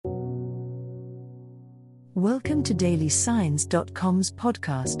Welcome to dailysigns.com's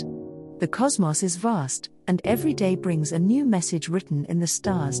podcast. The cosmos is vast, and every day brings a new message written in the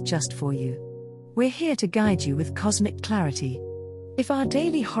stars just for you. We're here to guide you with cosmic clarity. If our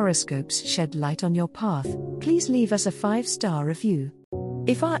daily horoscopes shed light on your path, please leave us a 5-star review.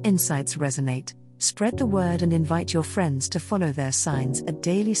 If our insights resonate, spread the word and invite your friends to follow their signs at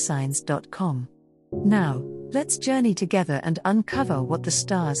dailysigns.com. Now, let's journey together and uncover what the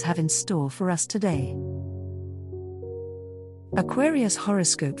stars have in store for us today. Aquarius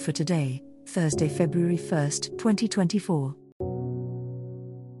horoscope for today, Thursday, February 1st, 2024.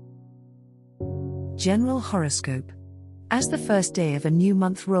 General horoscope. As the first day of a new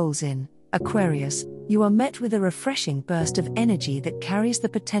month rolls in, Aquarius, you are met with a refreshing burst of energy that carries the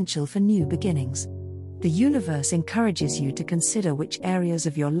potential for new beginnings. The universe encourages you to consider which areas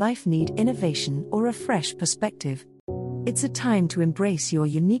of your life need innovation or a fresh perspective. It's a time to embrace your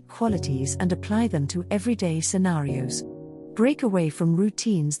unique qualities and apply them to everyday scenarios. Break away from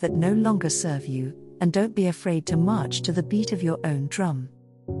routines that no longer serve you, and don't be afraid to march to the beat of your own drum.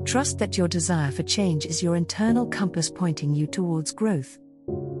 Trust that your desire for change is your internal compass pointing you towards growth.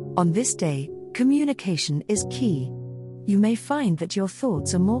 On this day, communication is key. You may find that your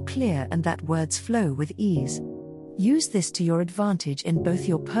thoughts are more clear and that words flow with ease. Use this to your advantage in both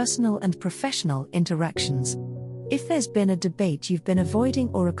your personal and professional interactions. If there's been a debate you've been avoiding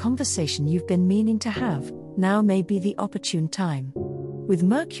or a conversation you've been meaning to have, now may be the opportune time. With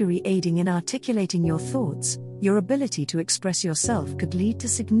Mercury aiding in articulating your thoughts, your ability to express yourself could lead to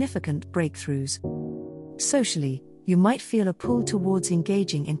significant breakthroughs. Socially, you might feel a pull towards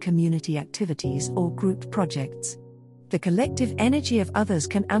engaging in community activities or group projects. The collective energy of others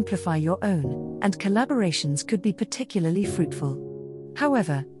can amplify your own, and collaborations could be particularly fruitful.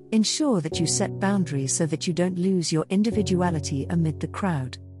 However, ensure that you set boundaries so that you don't lose your individuality amid the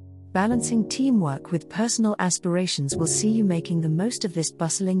crowd. Balancing teamwork with personal aspirations will see you making the most of this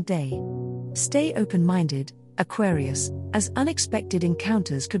bustling day. Stay open-minded, Aquarius, as unexpected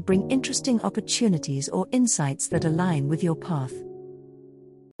encounters could bring interesting opportunities or insights that align with your path.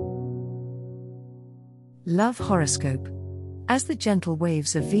 Love horoscope. As the gentle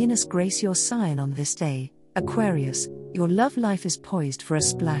waves of Venus grace your sign on this day, Aquarius, your love life is poised for a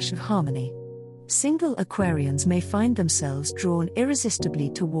splash of harmony. Single Aquarians may find themselves drawn irresistibly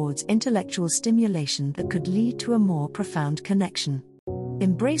towards intellectual stimulation that could lead to a more profound connection.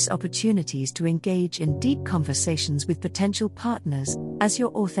 Embrace opportunities to engage in deep conversations with potential partners, as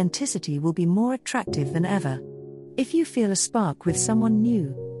your authenticity will be more attractive than ever. If you feel a spark with someone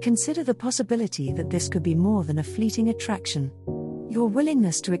new, consider the possibility that this could be more than a fleeting attraction. Your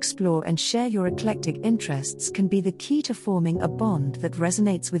willingness to explore and share your eclectic interests can be the key to forming a bond that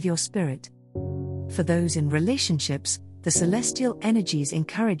resonates with your spirit. For those in relationships, the celestial energies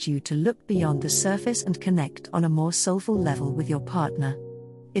encourage you to look beyond the surface and connect on a more soulful level with your partner.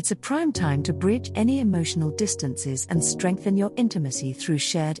 It's a prime time to bridge any emotional distances and strengthen your intimacy through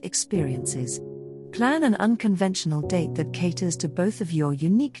shared experiences. Plan an unconventional date that caters to both of your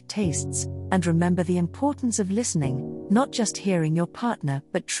unique tastes, and remember the importance of listening, not just hearing your partner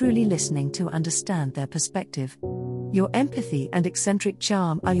but truly listening to understand their perspective. Your empathy and eccentric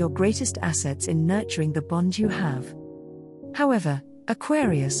charm are your greatest assets in nurturing the bond you have. However,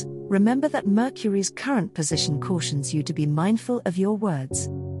 Aquarius, remember that Mercury's current position cautions you to be mindful of your words.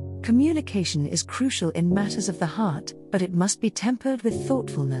 Communication is crucial in matters of the heart, but it must be tempered with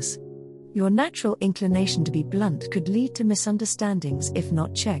thoughtfulness. Your natural inclination to be blunt could lead to misunderstandings if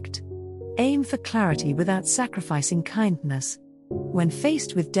not checked. Aim for clarity without sacrificing kindness. When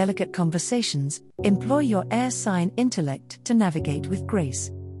faced with delicate conversations, employ your air sign intellect to navigate with grace.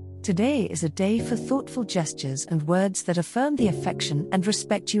 Today is a day for thoughtful gestures and words that affirm the affection and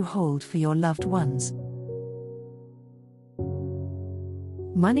respect you hold for your loved ones.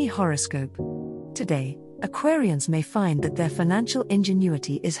 Money horoscope. Today, Aquarians may find that their financial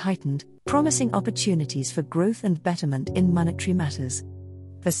ingenuity is heightened, promising opportunities for growth and betterment in monetary matters.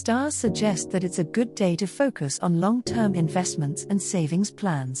 The stars suggest that it's a good day to focus on long-term investments and savings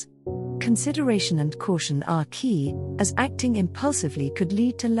plans. Consideration and caution are key, as acting impulsively could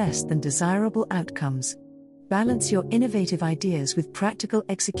lead to less than desirable outcomes. Balance your innovative ideas with practical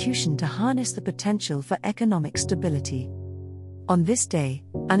execution to harness the potential for economic stability. On this day,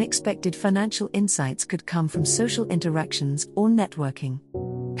 unexpected financial insights could come from social interactions or networking.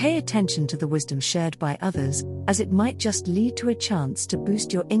 Pay attention to the wisdom shared by others, as it might just lead to a chance to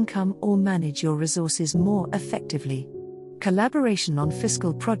boost your income or manage your resources more effectively. Collaboration on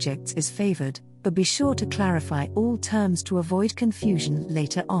fiscal projects is favored, but be sure to clarify all terms to avoid confusion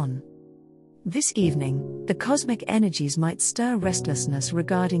later on. This evening, the cosmic energies might stir restlessness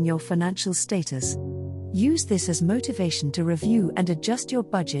regarding your financial status. Use this as motivation to review and adjust your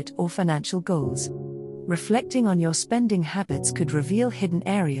budget or financial goals. Reflecting on your spending habits could reveal hidden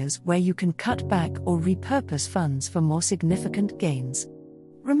areas where you can cut back or repurpose funds for more significant gains.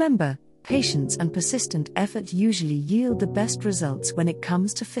 Remember, patience and persistent effort usually yield the best results when it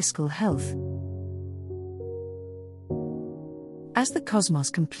comes to fiscal health. As the cosmos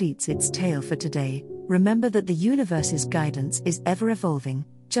completes its tale for today, remember that the universe's guidance is ever evolving,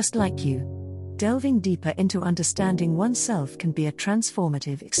 just like you. Delving deeper into understanding oneself can be a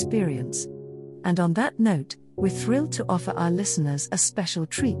transformative experience. And on that note, we're thrilled to offer our listeners a special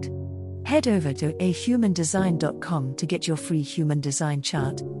treat. Head over to ahumandesign.com to get your free human design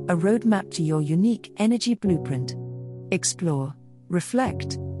chart, a roadmap to your unique energy blueprint. Explore,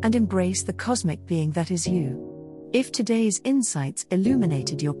 reflect, and embrace the cosmic being that is you. If today's insights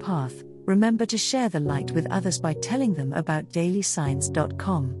illuminated your path, remember to share the light with others by telling them about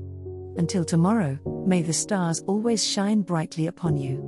dailysigns.com. Until tomorrow, may the stars always shine brightly upon you.